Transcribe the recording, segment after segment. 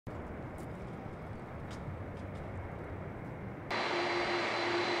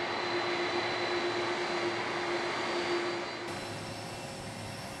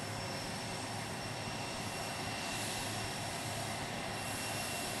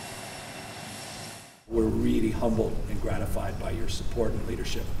We're really humbled and gratified by your support and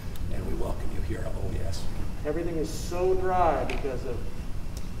leadership, and we welcome you here at OES. Everything is so dry because of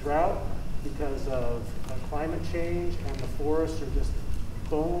drought, because of climate change, and the forests are just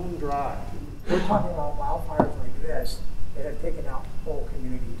bone dry. We're talking about wildfires like this that have taken out whole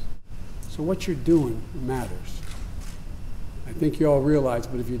communities. So what you're doing matters. I think you all realize,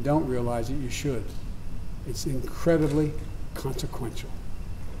 but if you don't realize it, you should. It's incredibly consequential.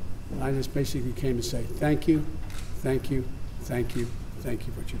 And I just basically came to say thank you, thank you, thank you, thank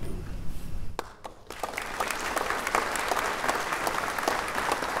you for what you're doing.